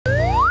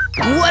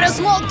What a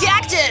small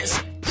cactus!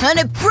 And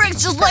it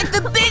pricks just like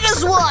the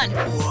biggest one!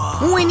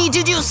 We need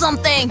to do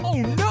something! Oh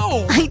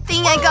no! I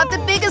think I got the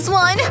biggest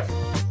one.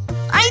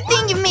 I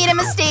think you made a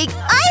mistake.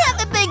 I have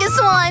the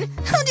biggest one.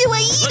 How do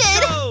I eat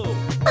it?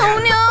 Oh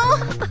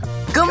no!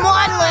 Come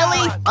on,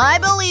 Lily! I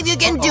believe you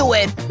can do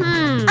it!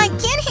 I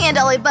can't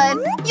handle it, but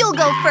you'll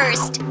go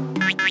first.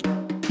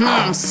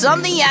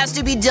 Something has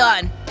to be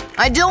done.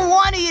 I don't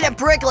want to eat a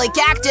prickly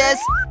cactus.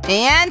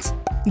 And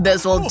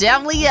this will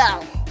definitely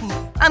help.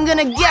 I'm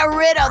gonna get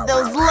rid of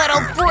those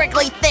little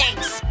prickly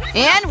things.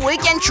 And we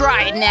can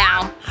try it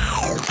now.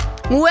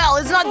 Well,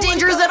 it's not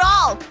dangerous at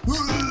all.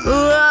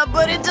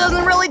 But it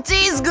doesn't really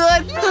taste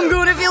good. I'm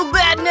gonna feel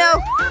bad now.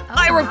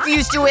 I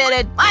refuse to eat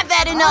it. I've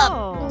had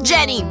enough.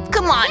 Jenny,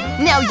 come on.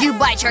 Now you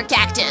bite your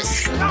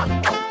cactus.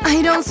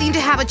 I don't seem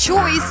to have a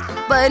choice,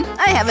 but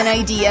I have an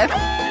idea.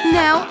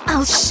 Now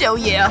I'll show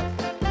you.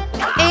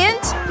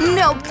 And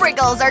no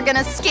prickles are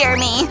gonna scare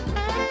me.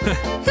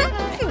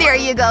 There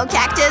you go,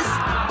 cactus.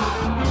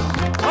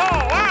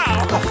 Oh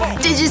wow!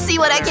 Did you see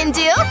what I can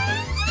do?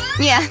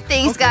 Yeah,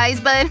 thanks guys,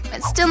 but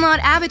it's still not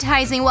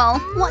appetizing. Well,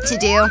 what to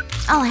do?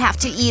 I'll have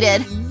to eat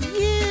it.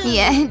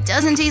 Yeah, it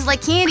doesn't taste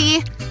like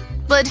candy,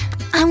 but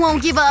I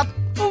won't give up.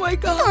 Oh my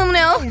god! Oh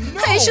no,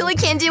 I actually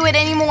can't do it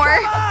anymore.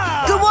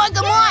 Come on,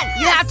 come on!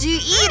 You have to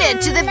eat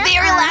it to the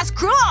very last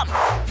crumb!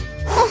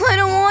 Oh, I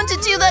don't want to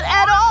do that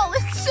at all.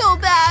 It's so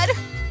bad.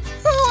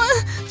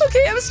 Oh,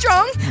 okay, I'm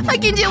strong. I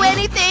can do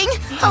anything.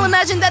 I'll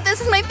imagine that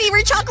this is my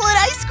favorite chocolate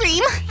ice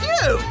cream.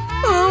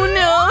 Oh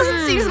no,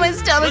 it seems my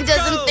stomach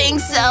doesn't think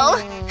so.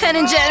 And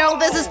in general,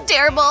 this is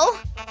terrible.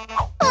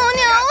 Oh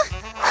no,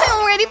 I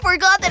already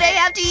forgot that I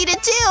have to eat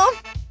it too.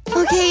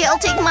 Okay, I'll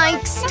take my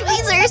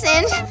tweezers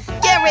and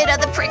get rid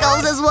of the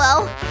prickles as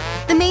well.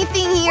 The main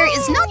thing here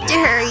is not to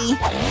hurry.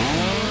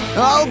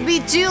 I'll be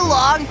too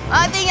long.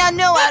 I think I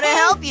know how to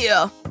help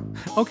you.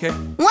 Okay.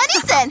 What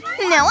is it?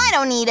 No, I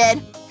don't need it.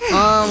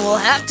 We'll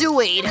have to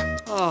wait.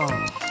 Oh.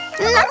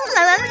 Nom,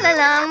 nom, nom,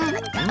 nom.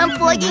 I'm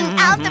plugging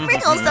out the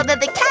prickles so that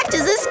the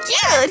cactus is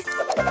cute.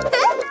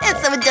 And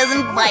so it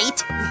doesn't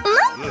bite.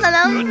 Nom, nom,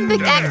 nom. The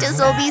cactus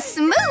will be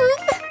smooth.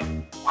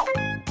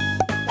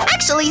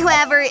 Actually,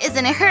 whoever is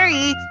in a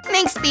hurry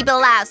makes people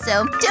laugh,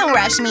 so don't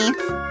rush me. And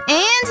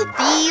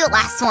the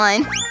last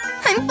one.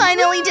 I'm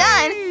finally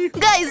done.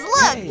 Guys,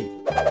 look.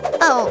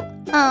 Oh,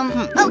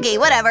 okay,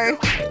 whatever.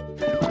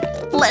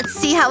 Let's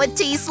see how it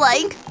tastes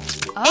like.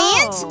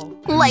 And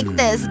like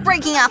this,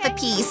 breaking off a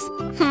piece.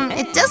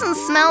 It doesn't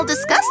smell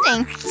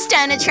disgusting. It's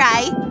time to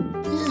try.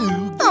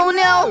 Oh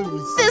no!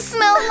 The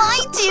smell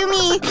lied to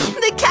me!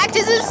 The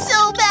cactus is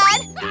so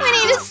bad! We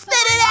need to spit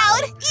it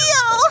out!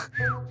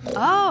 Ew!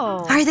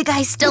 Oh. Are the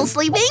guys still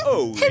sleeping?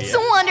 Oh, It's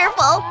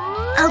wonderful!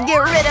 I'll get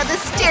rid of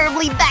this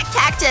terribly bad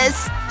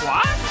cactus.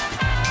 What?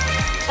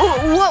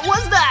 Oh, what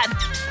was that?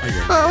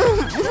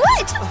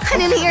 What? I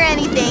didn't hear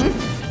anything.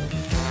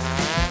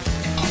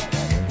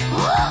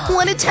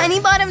 What a tiny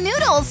pot of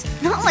noodles!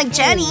 Not like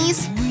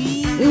Jenny's.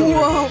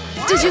 Whoa!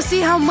 Did you see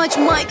how much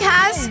Mike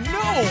has?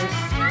 No!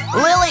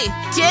 Lily,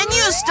 can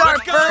you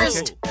start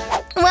first?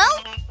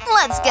 Well,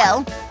 let's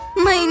go.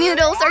 My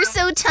noodles are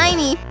so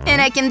tiny,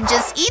 and I can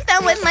just eat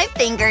them with my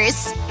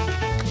fingers.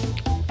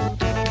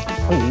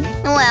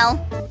 Well,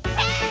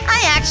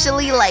 I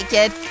actually like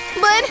it.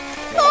 But,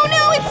 oh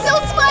no, it's so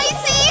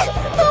spicy!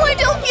 Oh, I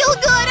don't feel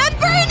good! I'm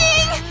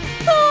burning!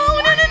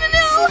 Oh, no, no, no,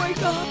 no! Oh my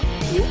god!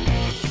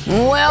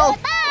 Well,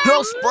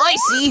 how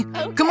spicy.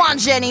 Come on,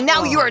 Jenny,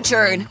 now your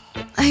turn.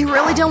 I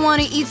really don't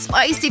want to eat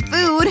spicy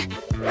food.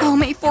 Oh,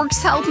 may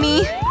forks help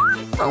me.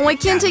 Oh, I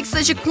can't take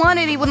such a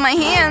quantity with my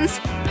hands.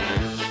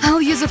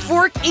 I'll use a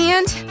fork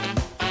and…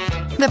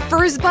 the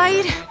first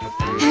bite.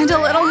 And a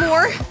little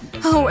more.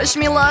 Oh, wish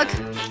me luck.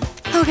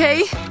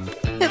 Okay.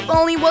 If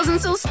only it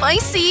wasn't so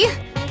spicy.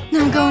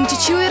 Now I'm going to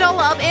chew it all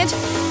up and…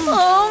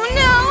 oh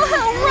no!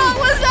 How wrong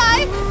was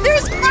I?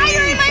 There's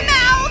fire in my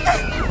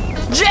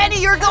mouth!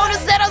 Jenny, you're going to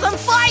set us on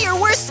fire!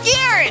 We're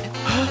scared!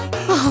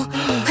 Oh,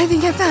 I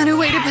think I found a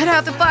way to put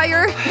out the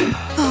fire.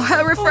 Oh,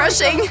 how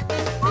refreshing.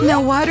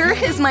 Now water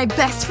is my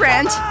best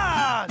friend.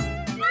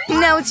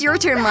 Now it's your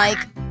turn, Mike.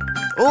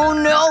 Oh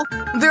no,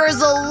 there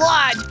is a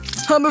lot!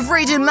 I'm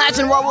afraid to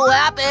imagine what will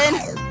happen.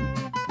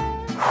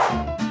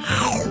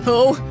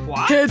 Oh,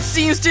 it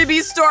seems to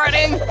be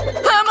starting.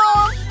 I'm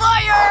on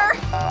fire!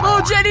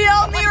 Oh, Jenny,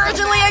 help me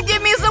urgently and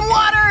give me some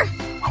water!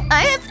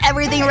 I have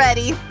everything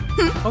ready.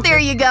 There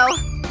you go.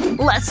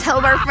 Let's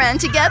help our friend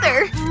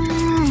together.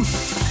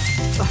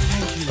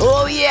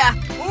 Oh yeah,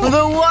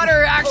 the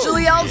water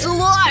actually helps a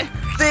lot.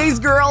 Thanks,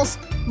 girls.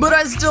 But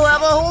I still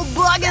have a whole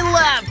bucket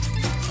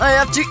left. I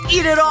have to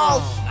eat it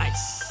all.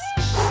 Nice.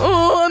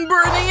 Oh, I'm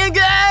burning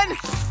again.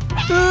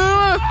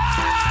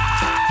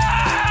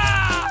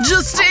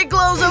 Just stay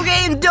close,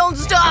 okay, and don't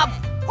stop.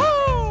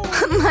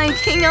 Mike,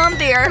 hang on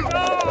there.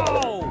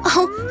 Oh!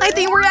 Oh, I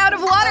think we're out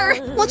of water.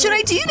 What should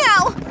I do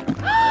now?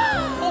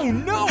 Oh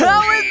no!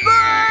 How it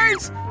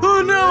burns!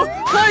 Oh no,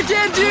 I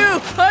can't do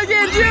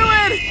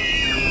it!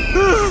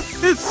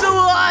 It's so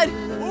hot.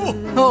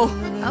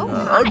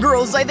 Oh,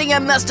 girls, I think I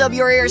messed up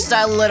your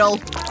hairstyle a little.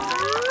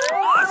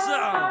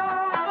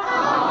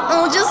 Awesome!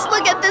 Oh, just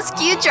look at this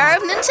cute jar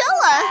of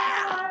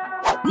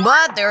Nutella.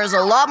 But there's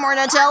a lot more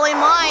Nutella in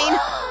mine.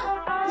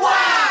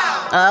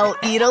 Wow! I'll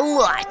eat a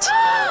lot.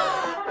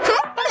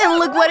 And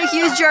look what a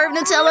huge jar of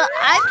Nutella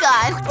I've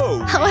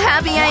got. How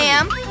happy I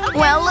am.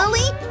 Well,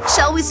 Lily,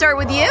 shall we start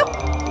with you?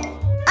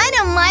 I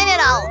don't mind at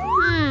all.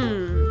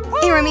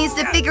 It remains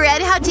to figure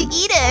out how to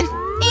eat it.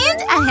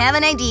 And I have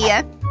an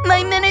idea.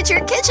 My miniature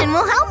kitchen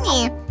will help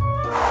me.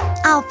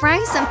 I'll fry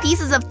some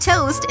pieces of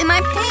toast in my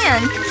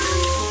pan.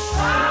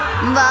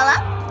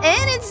 Voila!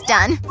 And it's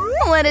done.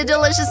 What a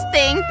delicious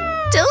thing.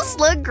 Toast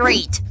look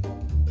great.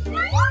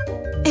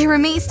 It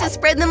remains to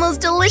spread the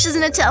most delicious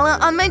Nutella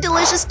on my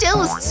delicious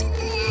toasts.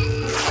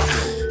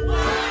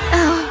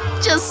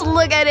 Oh, just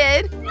look at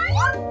it.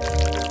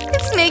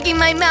 It's making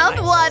my mouth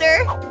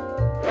water.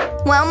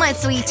 Well, my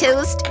sweet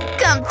toast,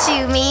 come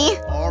to me.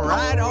 All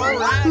right.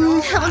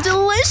 How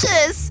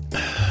delicious.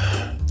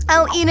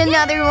 I'll eat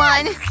another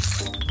one.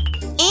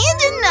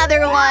 And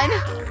another one.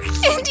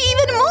 And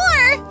even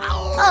more.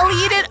 I'll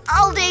eat it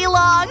all day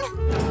long.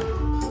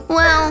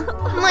 Well,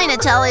 my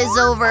Nutella is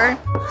over.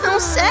 How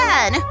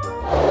sad.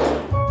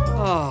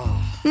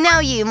 Now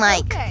you,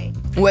 Mike.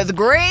 With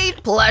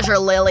great pleasure,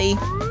 Lily.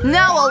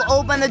 Now I'll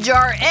open the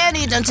jar and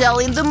eat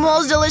Nutella in the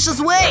most delicious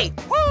way.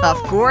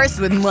 Of course,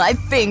 with my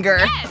finger.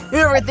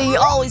 Everything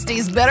always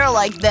tastes better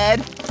like that.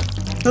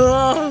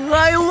 Oh,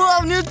 I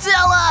love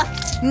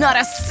Nutella. Not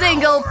a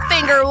single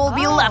finger will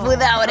be left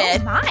without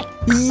it.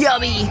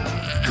 Yummy.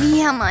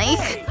 Yeah,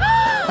 Mike.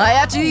 I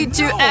have to eat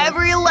to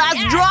every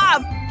last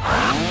drop.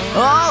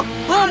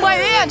 Oh, my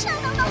hand.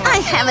 I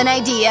have an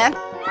idea.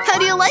 How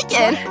do you like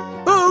it?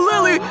 Oh,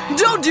 Lily,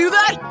 don't do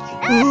that.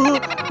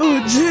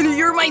 Oh, Jenny,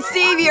 you're my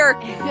savior.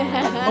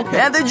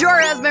 And the jar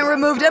has been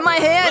removed and my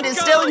hand is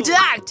still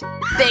intact.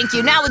 Thank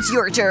you. Now it's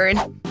your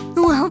turn.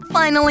 Well,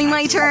 finally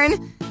my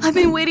turn. I've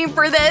been waiting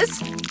for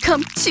this.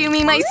 Come to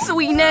me, my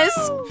sweetness.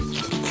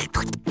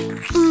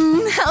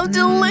 How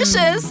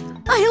delicious.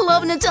 I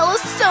love Nutella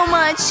so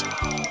much.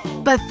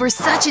 But for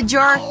such a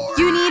jar,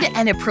 you need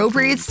an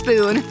appropriate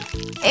spoon.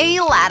 A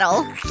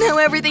ladle. Now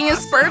everything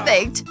is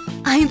perfect.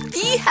 I'm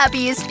the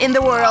happiest in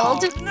the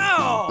world.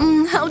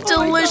 No! How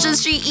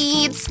delicious she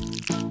eats.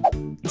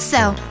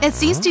 So, it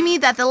seems to me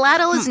that the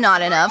ladle is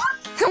not enough.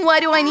 Why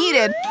do I need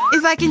it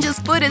if I can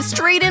just put it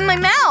straight in my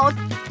mouth?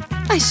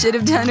 I should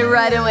have done it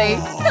right away.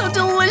 How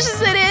delicious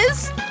it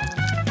is.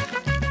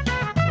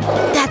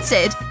 That's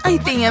it. I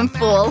think I'm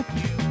full.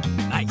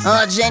 Nice.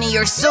 Oh, Jenny,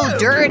 you're so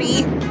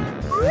dirty.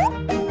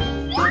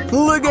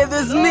 Look at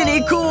this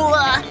mini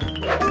cola.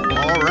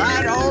 All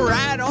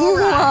right.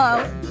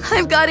 Wow,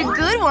 I've got a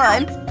good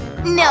one.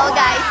 No,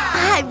 guys,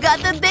 I've got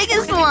the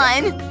biggest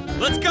one.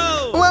 Let's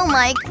go! Well,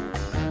 Mike,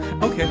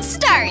 Okay.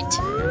 start.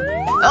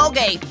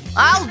 Okay,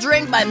 I'll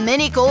drink my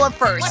mini cola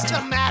first. What's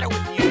the matter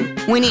with you?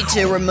 We need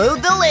to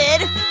remove the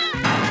lid.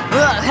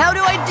 How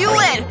do I do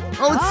it?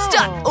 Oh, it's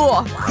stuck.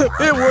 Oh,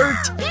 it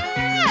worked.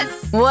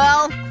 Yes!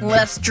 Well,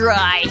 let's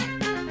try.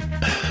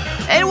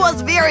 It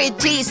was very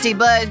tasty,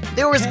 but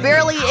there was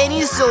barely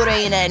any soda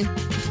in it.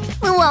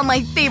 Well,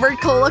 my favorite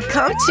cola,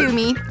 come to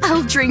me.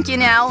 I'll drink you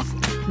now.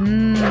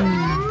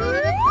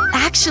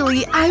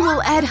 Actually, I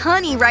will add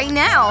honey right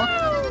now.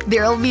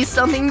 There'll be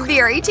something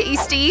very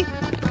tasty.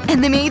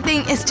 And the main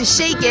thing is to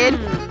shake it.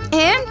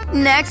 And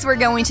next, we're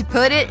going to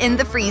put it in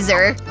the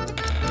freezer.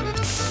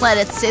 Let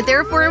it sit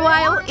there for a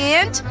while,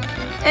 and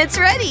it's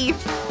ready.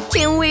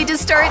 Can't wait to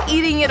start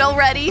eating it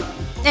already.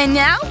 And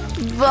now,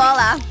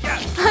 voila!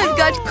 I've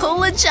got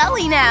cola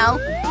jelly now.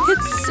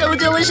 It's so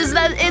delicious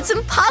that it's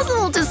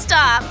impossible to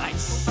stop.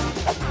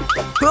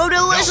 How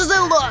delicious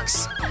it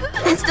looks.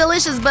 It's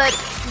delicious, but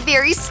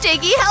very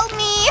sticky. Help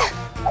me!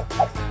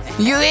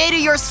 You ate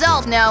it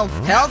yourself now.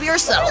 Help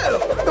yourself.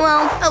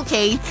 Well,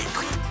 okay.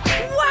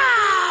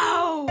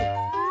 Wow!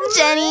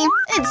 Jenny,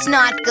 it's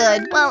not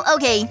good. Well,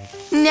 okay.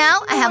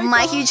 Now I have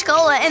my huge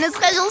cola and a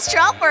special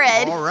straw for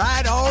it. All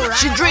right.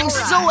 She drinks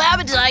so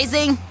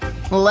appetizing.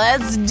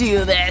 Let's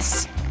do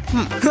this.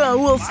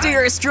 We'll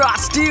steer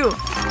straws too.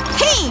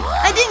 Hey,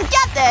 I didn't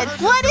get that.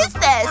 What is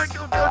this?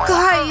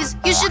 Guys,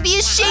 you should be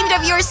ashamed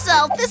of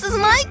yourself. This is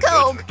my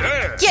Coke.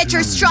 Get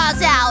your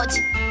straws out.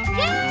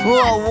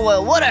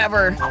 Whoa,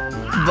 whatever.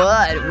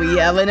 But we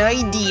have an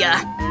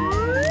idea.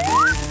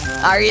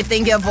 Are you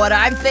thinking of what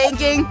I'm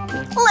thinking?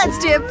 Let's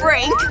do a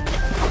prank.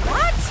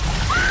 What?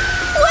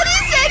 What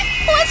is it?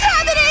 What's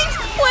happening?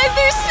 Why is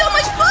there so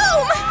much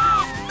foam?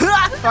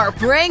 Our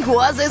prank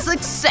was a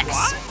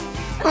success.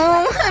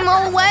 Oh, I'm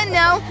all wet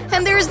now,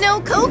 and there's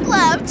no Coke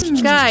left.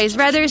 Guys,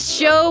 rather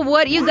show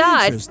what you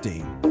got.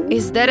 Interesting.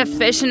 Is that a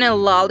fish in a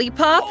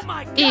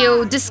lollipop?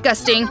 Ew,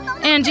 disgusting.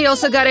 Angie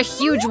also got a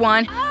huge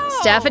one.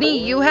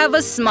 Stephanie, you have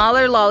a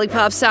smaller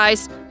lollipop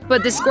size,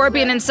 but the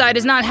scorpion inside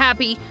is not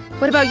happy.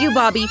 What about you,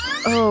 Bobby?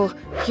 Oh,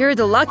 you're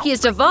the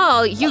luckiest of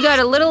all. You got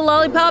a little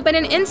lollipop and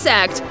an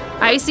insect.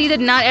 I see that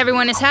not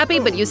everyone is happy,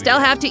 but you still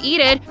have to eat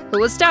it. Who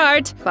will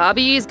start?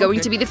 Bobby is going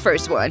to be the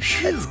first one.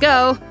 Let's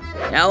go.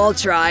 Now I'll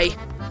try.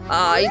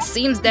 It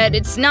seems that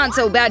it's not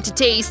so bad to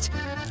taste.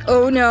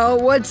 Oh no,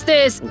 what's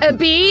this? A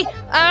bee?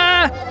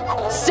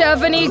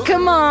 Stephanie,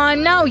 come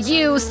on. Now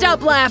you,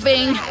 stop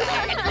laughing.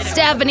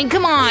 Stephanie,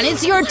 come on,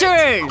 it's your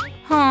turn.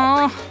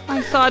 Oh,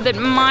 I thought that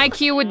my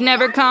cue would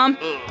never come.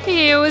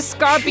 Ew, a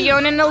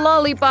scorpion and a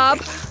lollipop.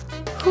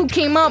 Who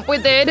came up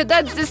with it?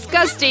 That's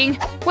disgusting.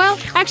 Well,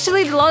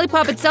 actually, the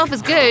lollipop itself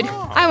is good.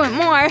 I want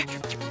more.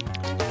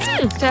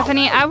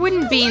 Stephanie, I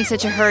wouldn't be in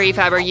such a hurry if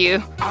I were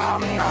you.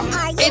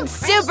 It's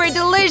super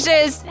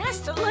delicious! That's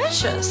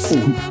delicious.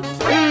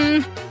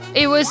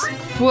 It was…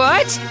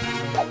 what?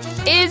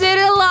 Is it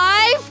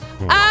alive?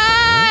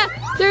 Ah!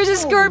 There's a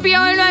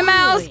scorpion in my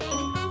mouth!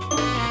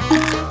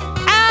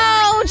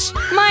 Ouch!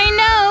 My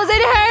nose,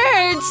 it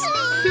hurts!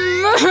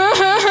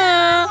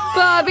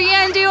 Bobby,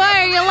 Angie, why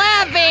are you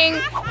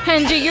laughing?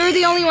 Angie, you're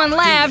the only one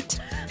left.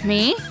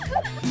 Me?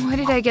 Why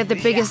did I get the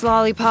biggest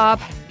lollipop?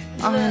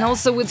 And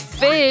also with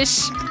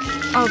fish.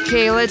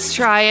 Okay, let's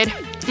try it.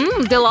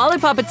 The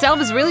lollipop itself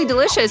is really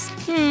delicious.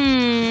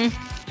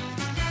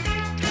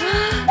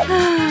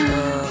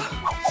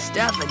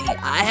 Stephanie,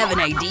 I have an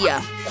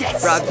idea.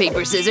 Rock,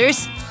 paper,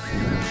 scissors.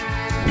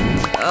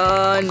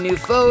 New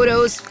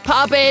photos.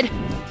 Pop it.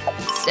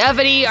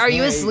 Stephanie, are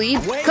you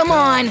asleep? Come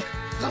on.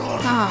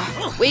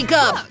 Wake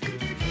up.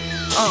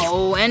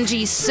 Oh,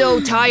 Angie's so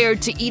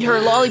tired to eat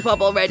her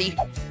lollipop already.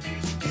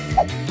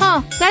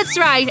 Oh, that's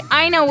right.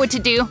 I know what to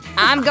do.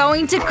 I'm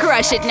going to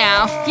crush it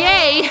now.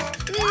 Yay!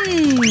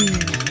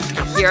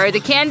 Here are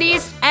the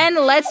candies, and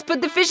let's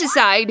put the fish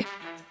aside.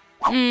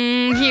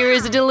 Here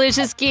is a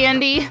delicious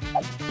candy.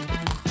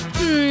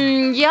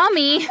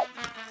 Yummy.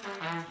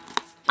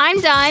 I'm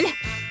done.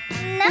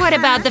 What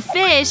about the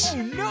fish? Oh,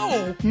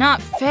 no!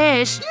 Not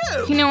fish.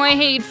 You know I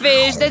hate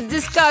fish. That's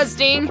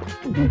disgusting.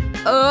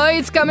 Oh,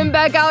 it's coming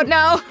back out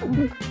now.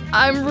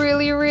 I'm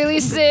really,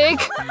 really sick.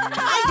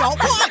 I don't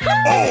want…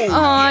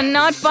 Oh,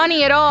 not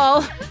funny at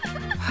all.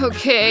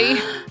 Okay.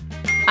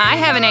 I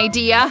have an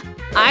idea.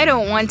 I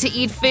don't want to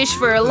eat fish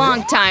for a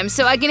long time,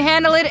 so I can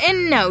handle it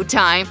in no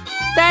time.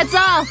 That's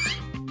all.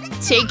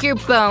 Take your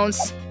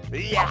bones.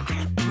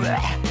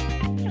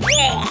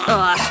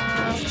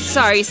 Ugh.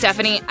 Sorry,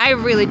 Stephanie. I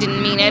really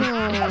didn't mean it.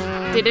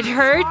 Did it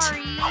hurt?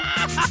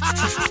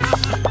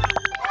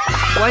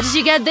 What did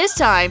you get this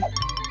time?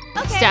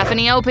 Okay.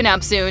 Stephanie, open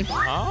up soon.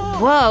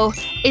 Whoa,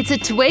 it's a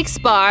Twix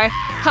bar.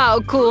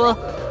 How cool.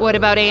 What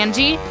about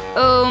Angie?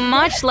 Oh,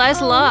 much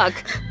less luck.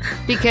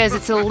 Because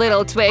it's a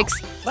little Twix.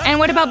 And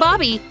what about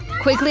Bobby?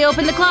 Quickly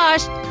open the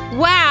cloche.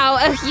 Wow,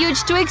 a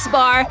huge Twix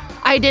bar.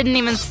 I didn't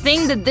even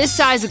think that this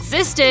size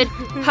existed.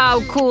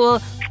 How cool.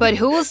 But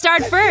who will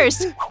start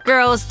first?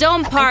 Girls,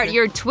 don't part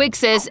your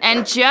Twixes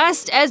and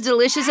just as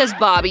delicious as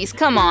Bobby's.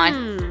 Come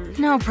on.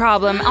 No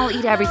problem. I'll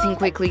eat everything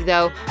quickly,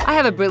 though. I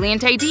have a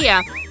brilliant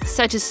idea.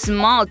 Such a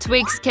small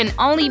Twix can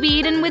only be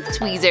eaten with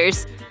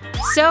tweezers.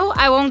 So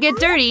I won't get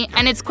dirty,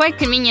 and it's quite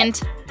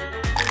convenient.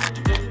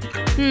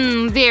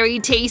 Very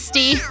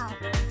tasty.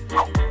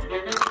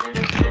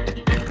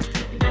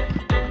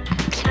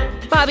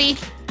 Bobby,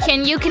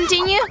 can you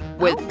continue?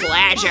 With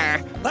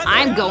pleasure.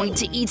 I'm going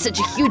to eat such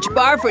a huge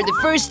bar for the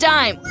first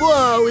time.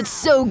 Whoa, it's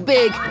so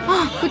big.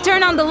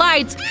 Turn on the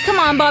lights. Come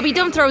on, Bobby,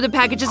 don't throw the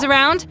packages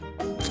around.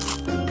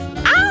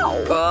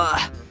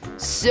 Ow!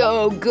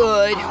 So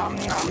good.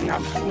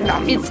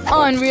 It's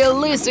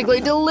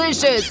unrealistically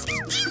delicious.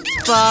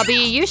 Bobby,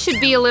 you should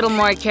be a little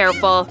more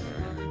careful.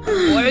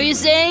 What are you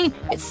saying?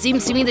 It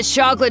seems to me the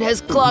chocolate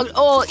has clogged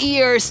all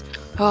ears.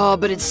 Oh,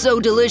 but it's so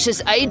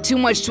delicious. I ate too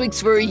much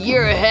Twix for a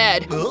year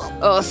ahead.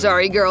 Oh,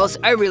 sorry, girls.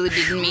 I really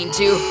didn't mean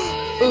to.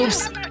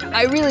 Oops.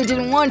 I really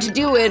didn't want to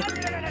do it.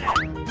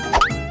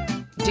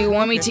 Do you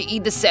want me to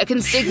eat the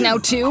second stick now,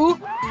 too?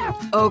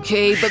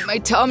 Okay, but my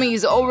tummy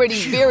is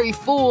already very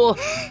full.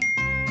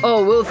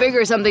 Oh, we'll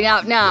figure something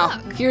out now.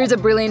 Here's a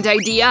brilliant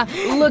idea.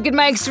 Look at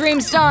my extreme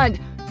stunt.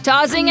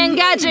 Tossing and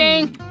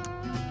catching.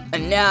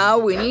 And now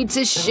we need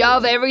to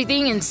shove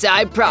everything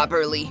inside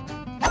properly.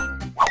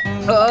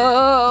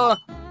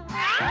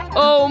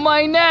 Oh,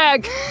 my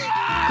neck!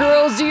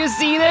 Girls, do you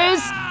see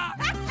this?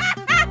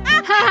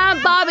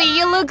 Haha, Bobby,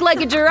 you look like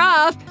a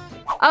giraffe.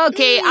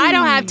 Okay, I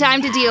don't have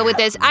time to deal with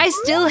this. I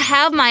still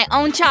have my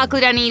own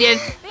chocolate uneaten.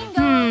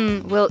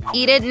 We'll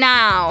eat it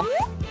now.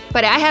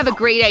 But I have a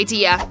great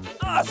idea.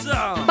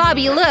 Awesome!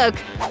 Bobby, look.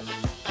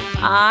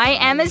 I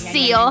am a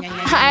seal.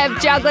 I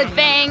have chocolate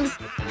fangs.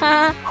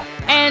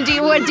 Angie,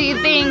 what do you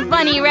think?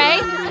 Funny,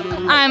 right?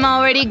 I'm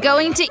already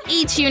going to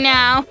eat you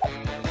now.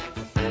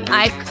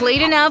 I've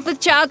played enough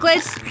with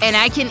chocolates, and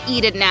I can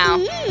eat it now.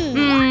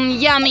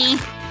 Yummy.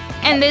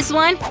 And this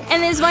one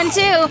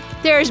too.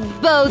 They're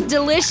both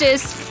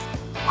delicious.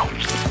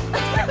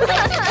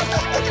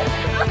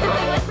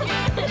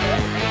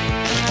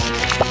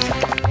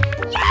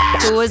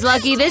 Who was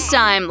lucky this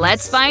time?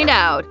 Let's find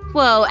out.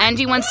 Whoa,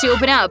 Angie wants to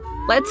open up.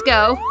 Let's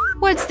go.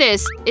 What's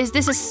this? Is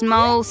this a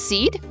small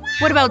seed?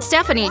 What about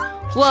Stephanie?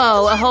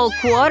 Whoa, a whole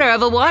quarter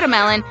of a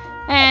watermelon.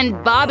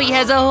 And Bobby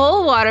has a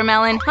whole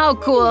watermelon. How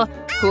cool.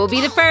 Who will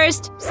be the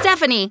first?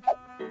 Stephanie.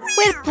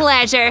 With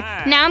pleasure.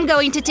 Now I'm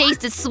going to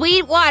taste the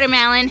sweet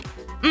watermelon.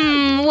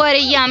 What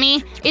a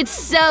yummy. It's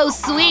so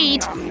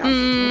sweet.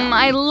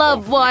 I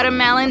love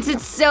watermelons.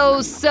 It's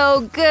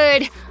so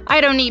good. I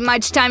don't need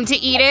much time to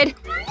eat it.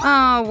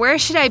 Oh, where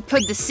should I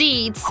put the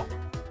seeds?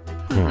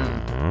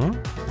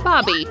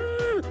 Bobby,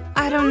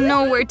 I don't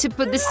know where to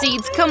put the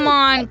seeds. Come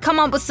on, come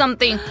up with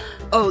something.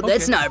 Oh,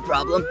 that's not a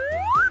problem.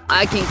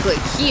 I can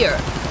click here.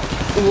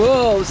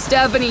 Whoa,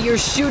 Stephanie, you're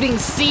shooting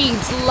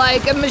seeds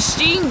like a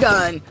machine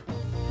gun.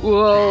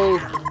 Whoa,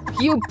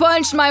 you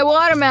punched my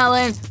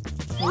watermelon.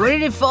 Where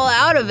did it fall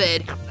out of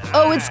it?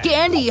 Oh, it's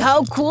candy.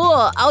 How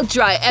cool. I'll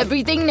try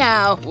everything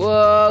now.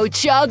 Whoa,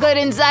 chocolate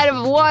inside of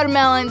a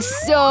watermelon.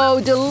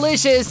 So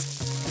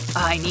delicious.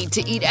 I need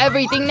to eat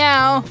everything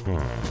now.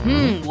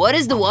 What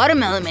is the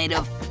watermelon made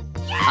of?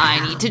 I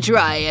need to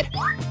try it.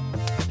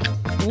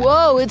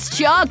 Whoa, it's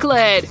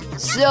chocolate.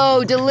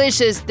 So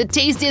delicious. The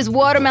tastiest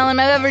watermelon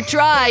I've ever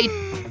tried.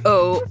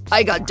 Oh,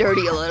 I got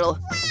dirty a little.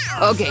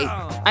 Okay,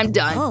 I'm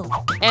done.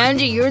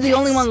 Angie, you're the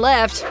only one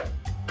left.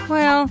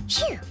 Well,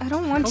 I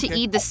don't want to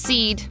eat the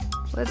seed.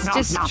 Let's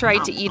just try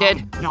to eat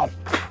it.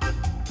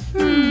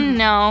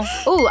 No.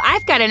 Ooh,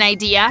 I've got an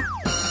idea.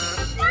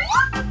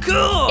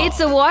 Cool. It's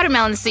a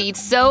watermelon seed,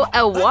 so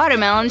a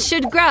watermelon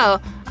should grow.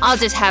 I'll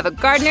just have a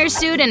gardener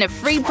suit and a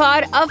free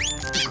pot of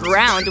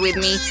ground with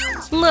me.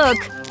 Look.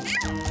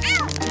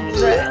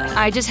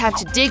 I just have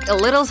to dig a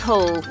little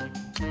hole.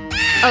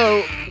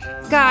 Oh,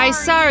 guys,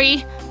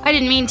 sorry. I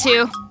didn't mean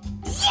to.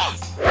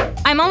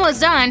 I'm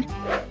almost done.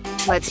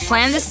 Let's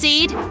plant the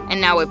seed,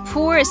 and now we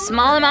pour a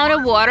small amount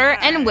of water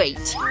and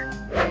wait.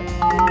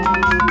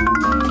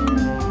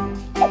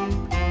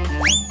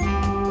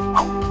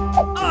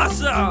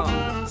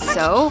 Awesome.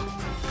 So?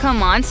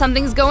 Come on,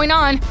 something's going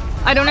on.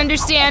 I don't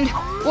understand.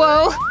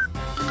 Whoa.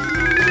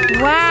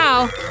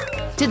 Wow.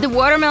 Did the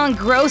watermelon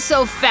grow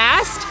so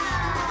fast?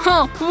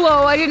 Huh,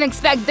 whoa, I didn't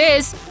expect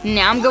this.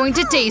 Now I'm going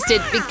to taste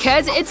it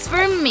because it's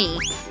for me.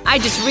 I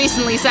just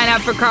recently signed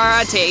up for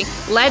karate.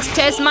 Let's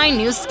test my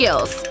new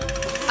skills.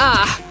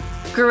 Ah,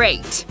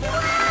 great.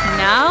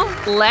 Now,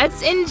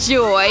 let's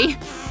enjoy.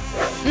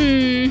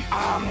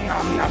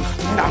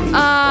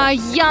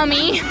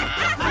 Yummy.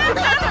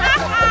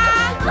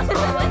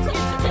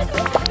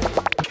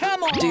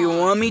 Do you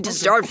want me to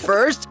start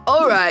first?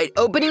 Alright,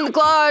 opening the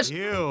claws.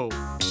 Ew.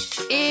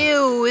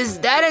 Ew, is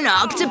that an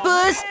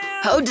octopus?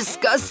 How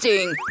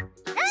disgusting.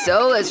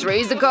 So let's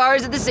raise the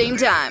cars at the same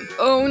time.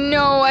 Oh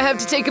no, I have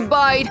to take a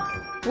bite.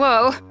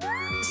 Whoa.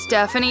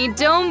 Stephanie,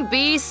 don't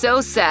be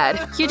so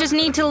sad. You just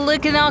need to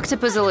lick an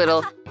octopus a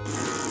little.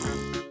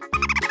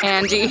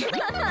 Angie,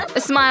 a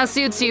smile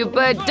suits you,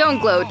 but don't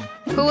gloat.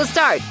 Who will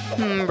start?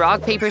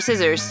 Rock, paper,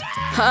 scissors.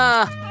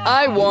 Ha!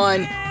 I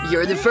won.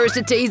 You're the first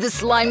to taste the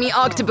slimy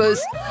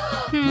octopus.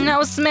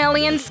 How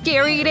smelly and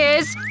scary it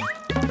is.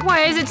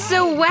 Why is it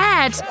so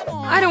wet?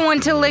 I don't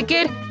want to lick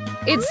it.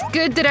 It's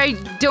good that I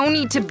don't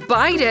need to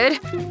bite it.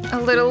 A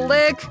little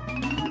lick.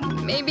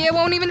 Maybe I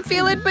won't even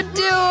feel it, but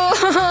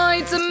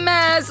it's a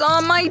mess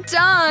on my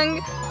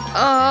tongue.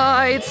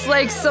 It's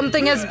like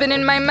something has been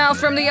in my mouth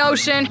from the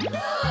ocean.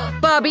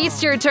 Bobby,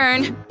 it's your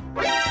turn.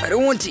 I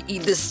don't want to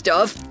eat this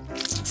stuff.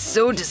 It's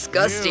so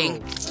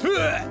disgusting.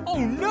 Oh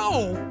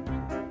no.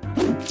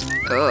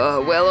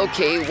 Well,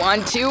 okay.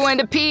 1, 2,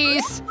 and a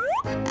piece.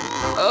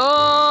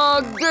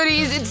 Oh,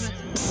 goodies. It's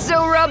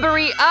so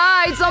rubbery.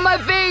 It's on my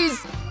face.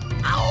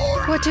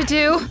 What to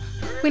do?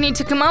 We need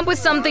to come up with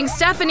something.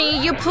 Stephanie,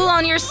 you pull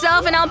on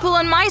yourself and I'll pull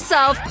on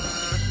myself.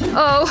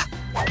 Oh.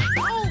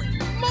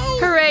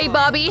 Hooray,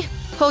 Bobby.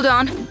 Hold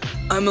on.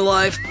 I'm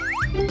alive.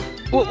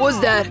 What was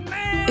that?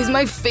 Is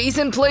my face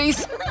in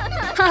place?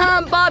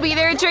 Haha, Bobby,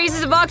 there are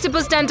traces of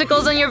octopus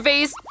tentacles on your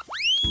face.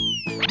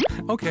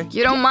 Okay.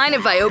 You don't mind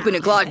if I open a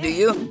clock, do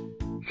you?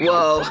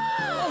 Whoa.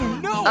 Oh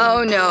no.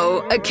 Oh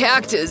no, a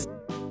cactus.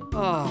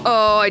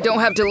 Oh, I don't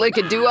have to lick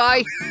it, do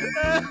I?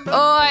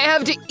 Oh, I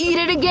have to eat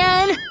it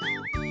again?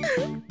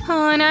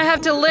 Oh, and I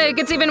have to lick.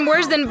 It's even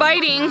worse than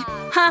biting.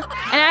 Huh,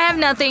 and I have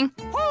nothing.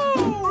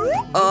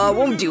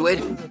 Won't do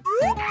it.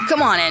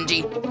 Come on,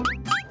 Angie.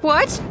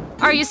 What?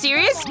 Are you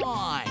serious?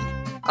 Fine.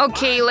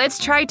 Okay, let's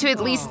try to at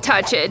least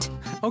touch it.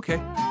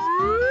 Okay.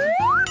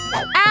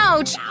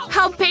 Ouch!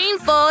 How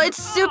painful! It's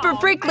super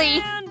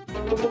prickly!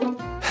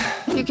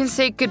 You can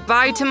say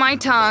goodbye to my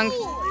tongue.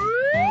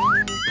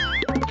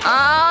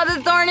 Oh,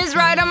 the thorn is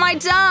right on my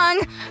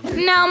tongue!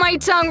 Now my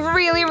tongue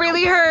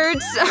really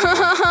hurts!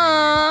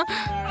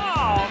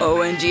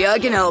 Oh, Angie, I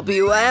can help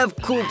you. I have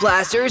cool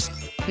plasters.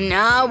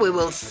 Now we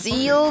will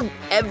seal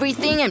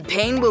everything and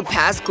pain will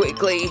pass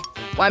quickly.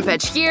 One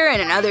patch here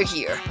and another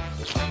here.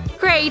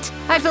 Great!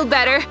 I feel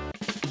better.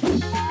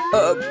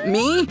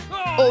 Me?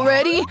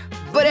 Already?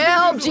 But I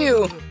helped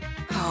you!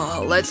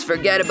 Oh, let's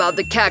forget about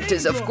the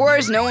cactus. Of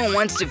course, no one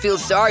wants to feel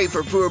sorry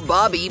for poor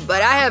Bobby,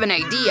 but I have an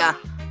idea.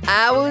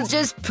 I will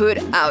just put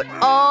out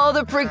all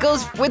the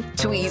prickles with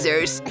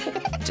tweezers.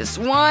 Just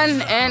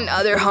 1 and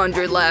other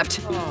 100 left.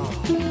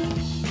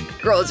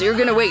 Girls, you're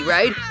gonna wait,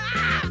 right?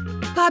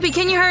 Bobby,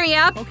 can you hurry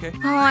up? Okay.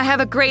 Oh, I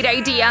have a great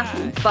idea.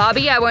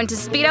 Bobby, I want to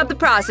speed up the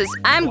process.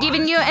 I'm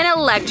giving you an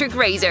electric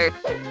razor.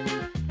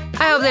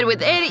 I hope that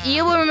with it,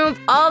 you will remove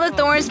all the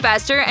thorns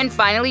faster and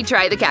finally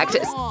try the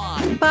cactus.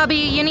 Bobby,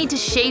 you need to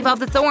shave off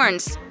the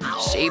thorns.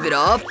 Shave it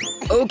off?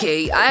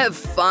 Okay, I have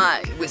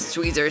fun with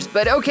tweezers,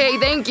 but okay,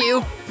 thank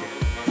you.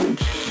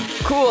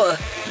 Cool.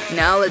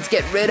 Now let's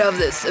get rid of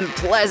this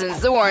unpleasant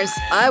thorns.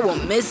 I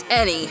won't miss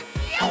any.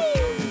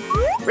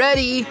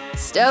 Ready?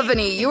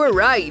 Stephanie, you were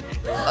right.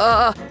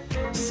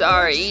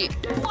 Sorry.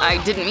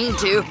 I didn't mean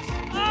to.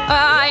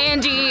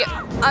 Angie,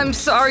 I'm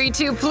sorry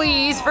too.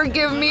 Please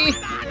forgive me.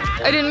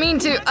 I didn't mean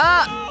to.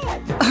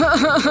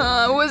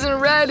 I wasn't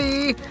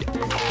ready.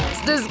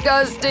 It's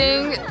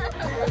disgusting.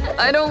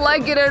 I don't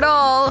like it at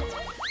all.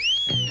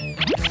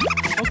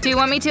 Do you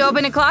want me to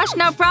open a cloche?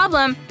 No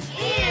problem.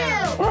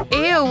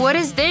 Ew, what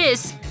is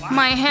this?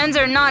 My hands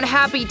are not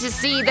happy to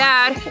see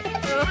that.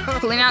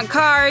 Pulling out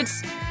cards.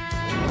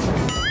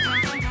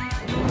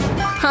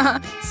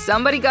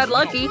 Somebody got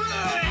lucky.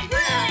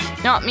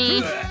 Not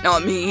me.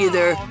 Not me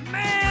either.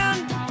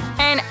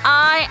 And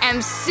I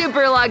am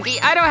super lucky.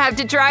 I don't have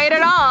to try it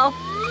at all.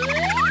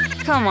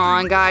 Come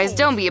on, guys.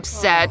 Don't be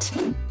upset.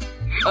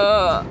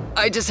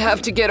 I just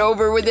have to get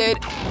over with it.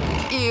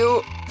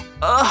 Ew.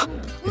 I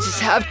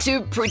just have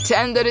to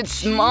pretend that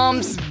it's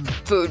Mom's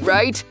food,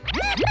 right?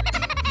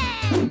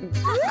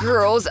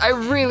 Girls, I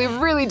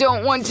really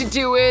don't want to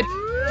do it.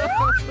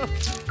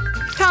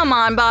 Come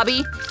on,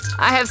 Bobby.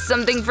 I have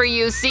something for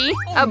you, see?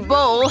 A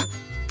bowl.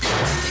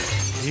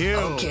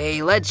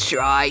 Okay, let's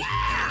try.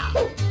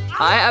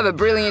 I have a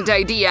brilliant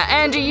idea.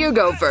 Angie, you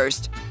go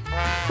first.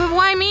 But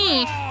why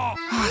me?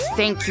 Oh,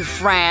 thank you,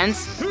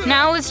 Franz.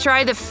 Now let's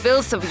try the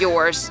filth of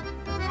yours.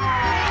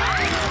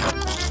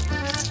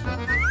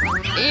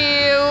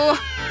 Ew.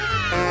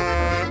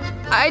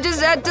 I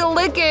just had to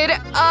lick it.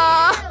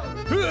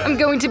 I'm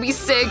going to be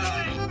sick.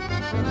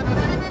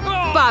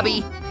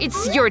 Bobby,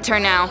 it's your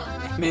turn now.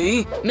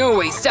 Me? No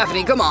way,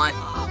 Stephanie, come on.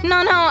 No,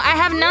 I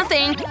have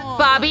nothing.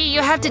 Bobby,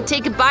 you have to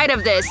take a bite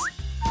of this.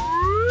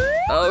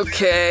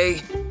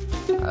 Okay.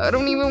 I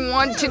don't even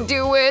want to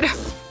do it.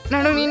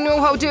 I don't even know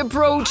how to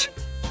approach.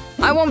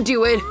 I won't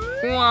do it.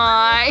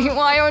 Why?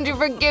 Why won't you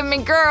forgive me,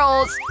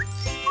 girls?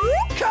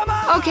 Come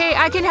on! Okay,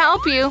 I can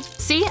help you.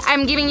 See,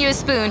 I'm giving you a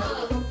spoon.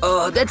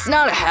 That's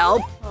not a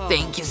help.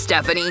 Thank you,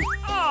 Stephanie.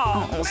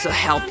 I'll also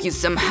help you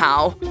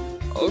somehow.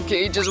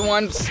 Okay, just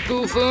one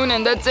spoonful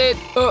and that's it.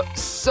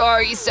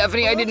 Sorry,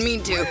 Stephanie, I didn't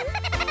mean to.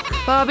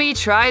 Bobby,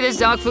 try this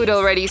dog food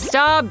already.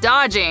 Stop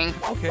dodging.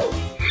 Okay.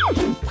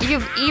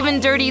 You've even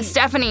dirtied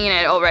Stephanie in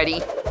it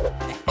already.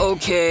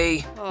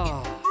 Okay.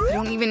 I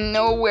don't even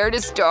know where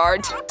to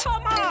start.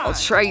 I'll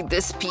try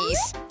this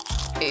piece.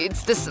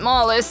 It's the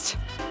smallest.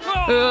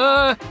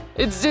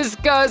 It's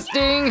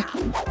disgusting.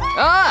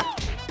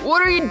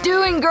 What are you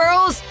doing,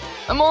 girls?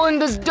 I'm all in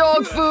this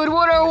dog food.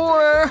 What a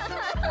horror.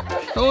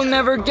 I'll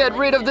never get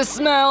rid of the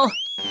smell.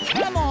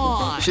 Come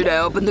on! Should I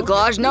open the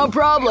cloche? No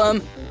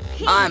problem.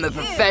 I'm a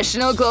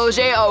professional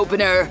cloche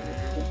opener.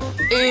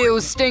 Ew,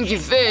 stinky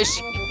fish.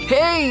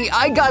 Hey,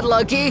 I got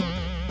lucky.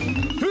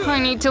 I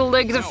need to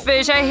lick the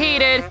fish. I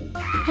hate it.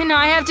 And now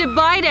I have to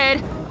bite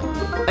it.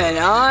 And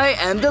I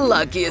am the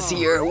luckiest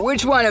here.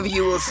 Which one of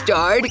you will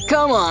start?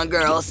 Come on,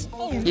 girls.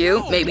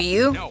 You? Maybe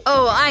you?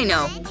 Oh, I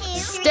know.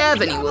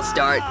 Stephanie will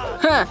start.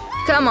 Huh.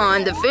 Come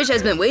on, the fish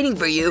has been waiting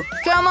for you.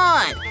 Come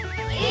on.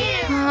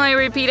 I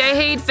repeat, I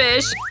hate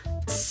fish.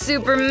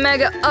 Super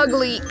mega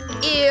ugly.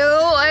 Ew,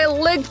 I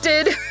licked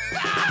it.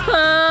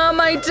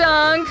 My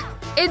tongue.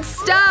 It's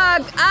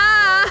stuck.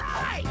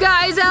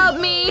 Guys, help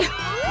me.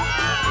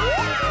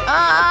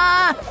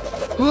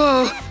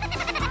 Whoa.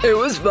 It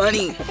was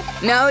funny.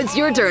 Now it's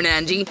your turn,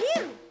 Angie.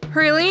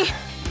 Really?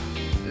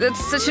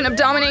 That's such an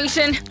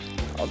abomination.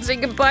 I'll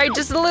take a bite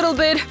just a little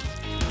bit.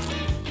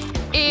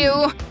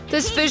 Ew.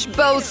 This fish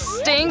both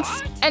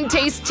stinks and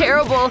tastes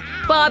terrible.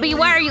 Bobby,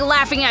 why are you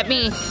laughing at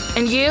me?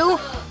 And you?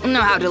 Know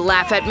how to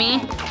laugh at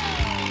me.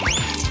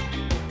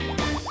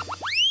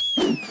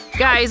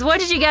 Guys, what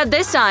did you get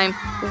this time?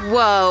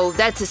 Whoa,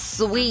 that's a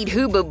sweet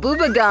Hooba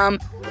Booba gum.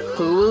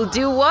 Who will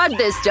do what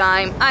this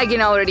time? I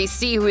can already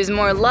see who is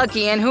more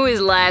lucky and who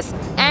is less.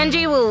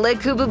 Angie will lick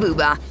Hooba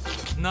Booba.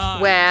 Nice.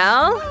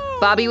 Well,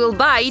 Bobby will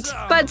bite,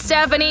 but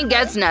Stephanie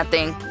gets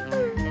nothing.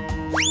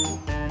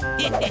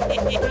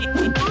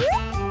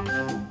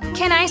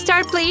 Can I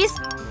start, please?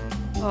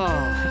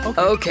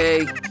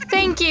 Okay.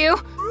 Thank you.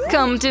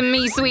 Come to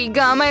me, sweet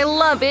gum. I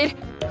love it.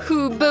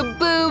 Hooba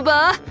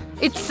Booba.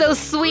 It's so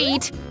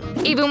sweet.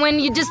 Even when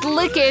you just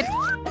lick it.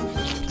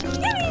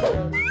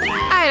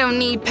 I don't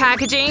need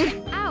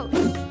packaging.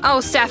 Oh,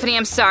 Stephanie,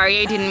 I'm sorry.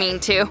 I didn't mean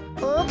to.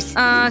 Oops.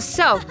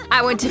 So,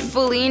 I want to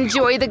fully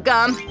enjoy the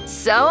gum.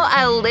 So,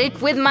 I'll lick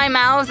with my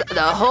mouth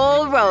the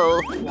whole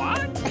roll.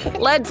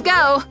 Let's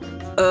go.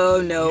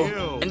 Oh, no.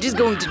 I'm just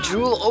going to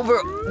drool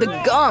over the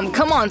gum.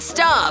 Come on,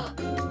 stop.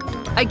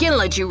 I can't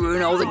let you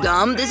ruin all the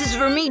gum. This is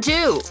for me,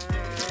 too.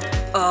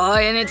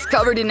 And it's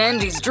covered in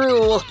Angie's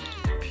drool.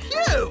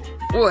 Phew!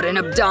 What an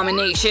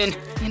abomination.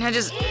 And I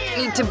just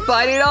need to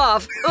bite it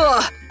off.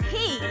 Ugh.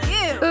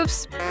 Hey, you.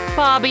 Oops.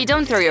 Bobby,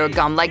 don't throw your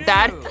gum like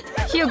that.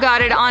 You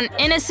got it on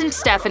innocent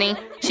Stephanie.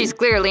 She's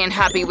clearly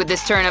unhappy with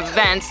this turn of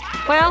events.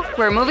 Well,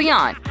 we're moving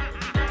on.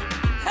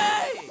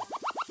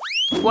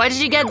 What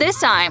did you get this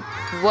time?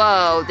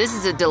 Whoa, this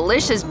is a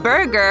delicious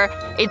burger.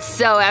 It's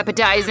so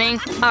appetizing.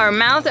 Our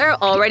mouths are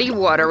already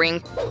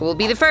watering. Who'll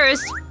be the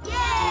first?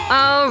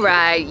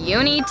 Alright,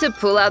 you need to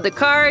pull out the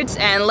cards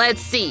and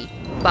let's see.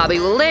 Bobby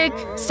will lick,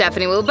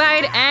 Stephanie will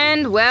bite,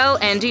 and, well,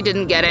 Angie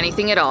didn't get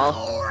anything at all.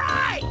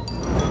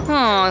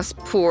 Oh,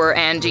 poor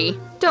Angie.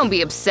 Don't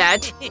be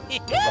upset.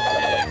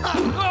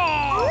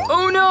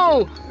 Oh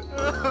no!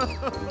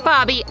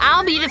 Bobby,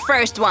 I'll be the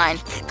first one.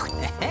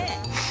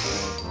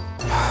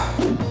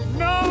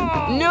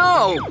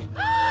 No!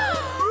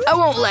 I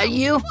won't let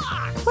you.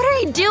 What are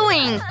you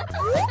doing?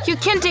 You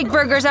can't take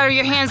burgers out of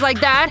your hands like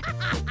that.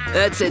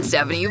 That's it,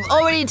 Stephanie. You've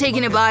already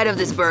taken a bite of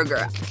this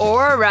burger.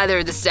 Or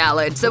rather, the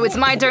salad. So it's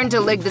my turn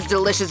to lick this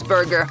delicious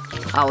burger.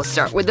 I will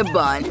start with the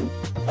bun.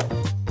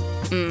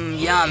 Mmm,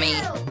 yummy.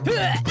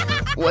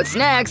 What's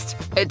next?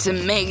 A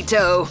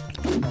tomato.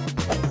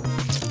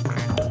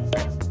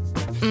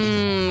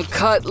 Mmm,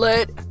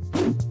 cutlet.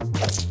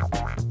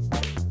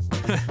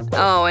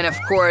 Oh, and of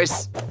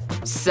course,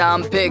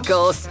 some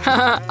pickles.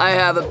 I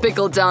have a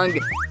pickle tongue.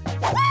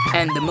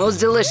 And the most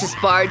delicious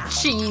part,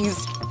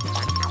 cheese.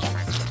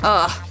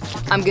 Ugh,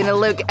 I'm gonna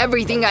lick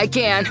everything I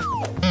can.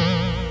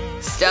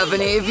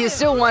 Stephanie, if you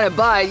still want to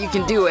bite, you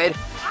can do it.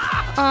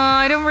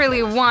 I don't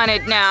really want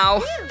it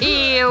now.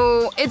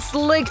 Ew, it's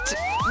licked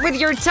with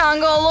your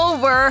tongue all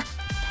over.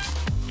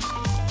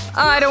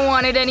 I don't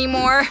want it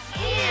anymore.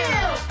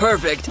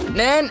 Perfect,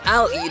 then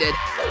I'll eat it.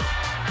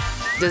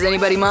 Does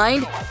anybody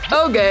mind?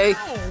 Okay.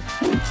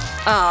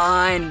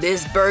 Ah, and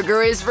this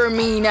burger is for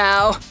me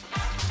now.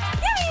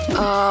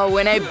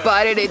 When I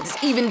bite it,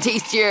 it's even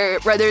tastier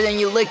rather than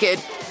you lick it.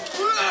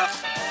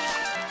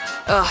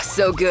 Oh,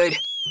 so good.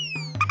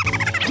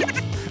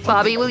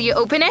 Bobby, will you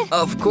open it?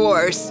 Of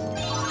course.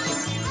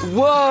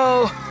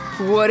 Whoa!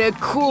 What a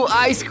cool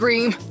ice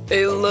cream.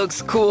 It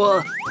looks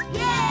cool.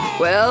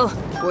 Well,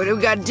 what do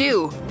we gotta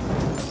do?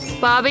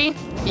 Bobby,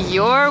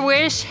 your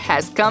wish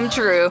has come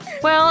true.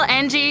 Well,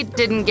 Angie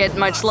didn't get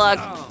much luck.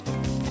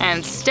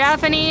 And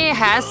Stephanie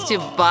has to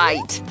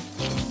bite.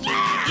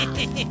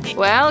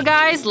 Well,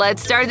 guys,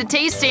 let's start the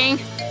tasting.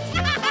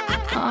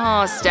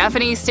 Oh,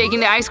 Stephanie's taking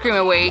the ice cream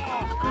away.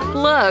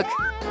 Look.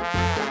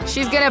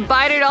 She's gonna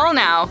bite it all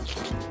now.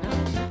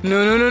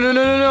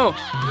 No.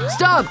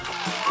 Stop!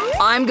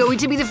 I'm going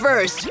to be the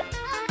first.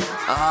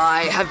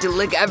 I have to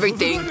lick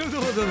everything.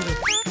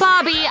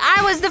 Bobby,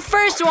 I was the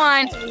first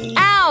one.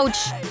 Ouch!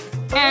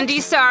 Andy,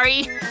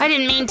 sorry. I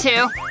didn't mean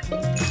to.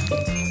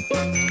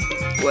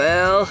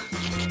 Well,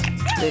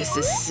 this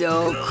is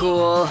so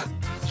cool.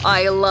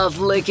 I love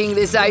licking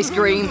this ice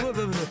cream.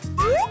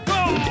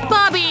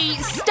 Bobby,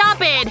 stop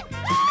it!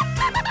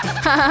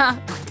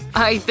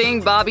 I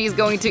think Bobby's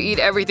going to eat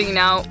everything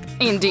now.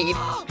 Indeed.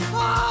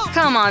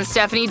 Come on,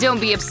 Stephanie,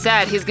 don't be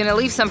upset. He's gonna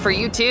leave some for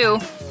you, too.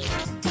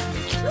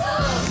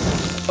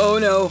 Oh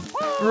no,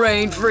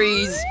 brain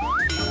freeze.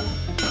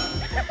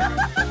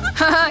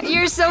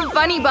 You're so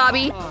funny,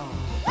 Bobby.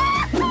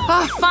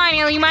 Oh,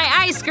 finally, my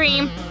ice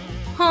cream.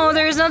 Oh,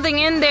 there's nothing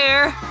in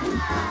there.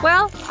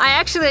 Well, I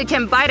actually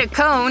can bite a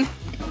cone.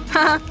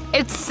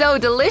 It's so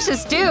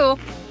delicious, too.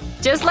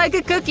 Just like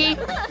a cookie.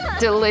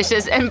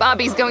 Delicious, and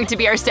Bobby's going to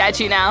be our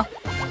statue now.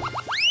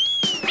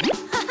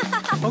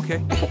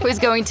 Okay. Who's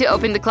going to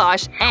open the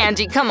cloche?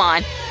 Angie, come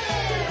on.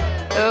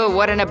 Oh,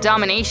 what an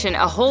abomination.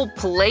 A whole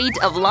plate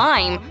of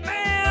lime.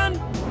 Man!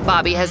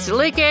 Bobby has to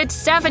lick it,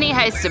 Stephanie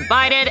has to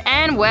bite it,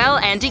 and well,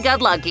 Angie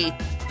got lucky.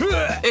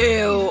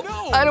 Ew,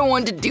 I don't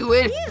want to do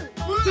it.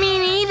 Me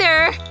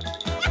neither.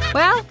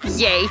 Well,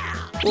 yay.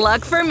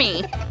 Luck for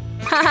me.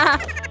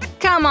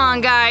 Come on,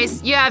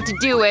 guys. You have to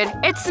do it.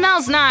 It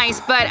smells nice,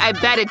 but I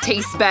bet it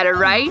tastes better,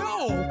 right?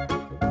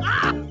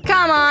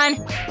 Come on.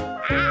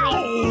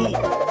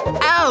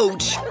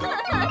 Ouch!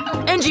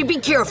 Angie, be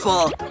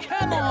careful.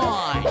 Come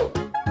on!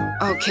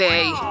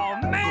 Okay, Oh,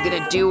 man. I'm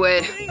gonna do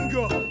it.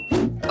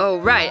 Oh,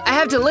 right, I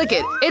have to lick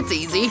it. It's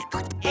easy.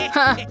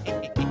 Huh.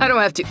 I don't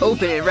have to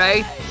open it,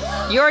 right?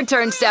 Your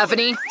turn,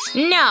 Stephanie.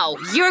 No,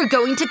 you're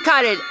going to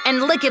cut it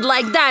and lick it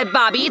like that,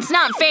 Bobby. It's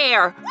not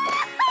fair.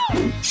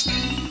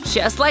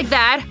 Just like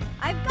that.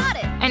 I've got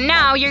it. And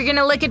now you're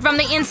gonna lick it from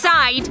the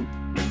inside.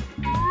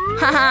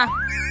 Haha,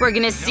 we're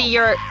gonna see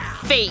your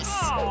face.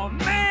 Oh,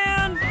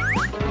 man!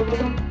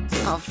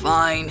 Oh,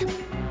 fine.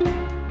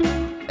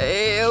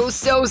 Ew,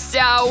 so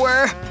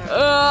sour.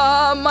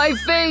 My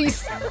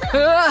face.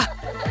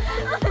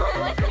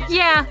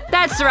 Yeah,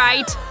 that's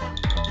right.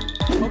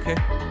 Okay.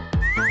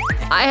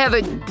 I have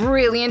a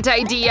brilliant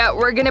idea.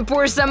 We're gonna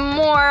pour some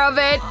more of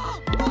it.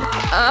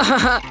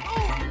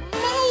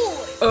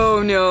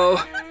 Oh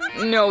no.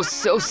 No,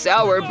 so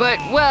sour, but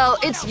well,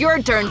 it's your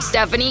turn,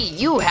 Stephanie.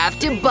 You have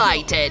to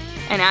bite it.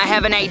 And I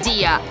have an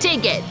idea.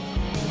 Take it.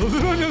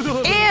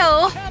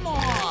 Ew. Come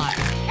on!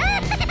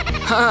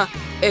 Huh.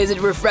 Is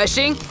it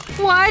refreshing?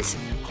 What?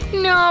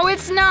 No,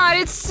 it's not.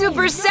 It's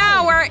super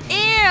sour.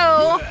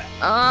 Ew.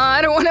 I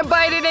don't want to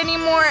bite it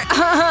anymore.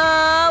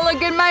 Look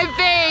look at my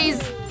face!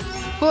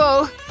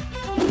 Whoa.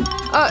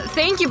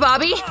 Thank you,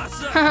 Bobby.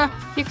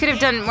 You could have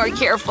done it more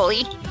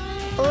carefully.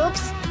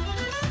 Oops.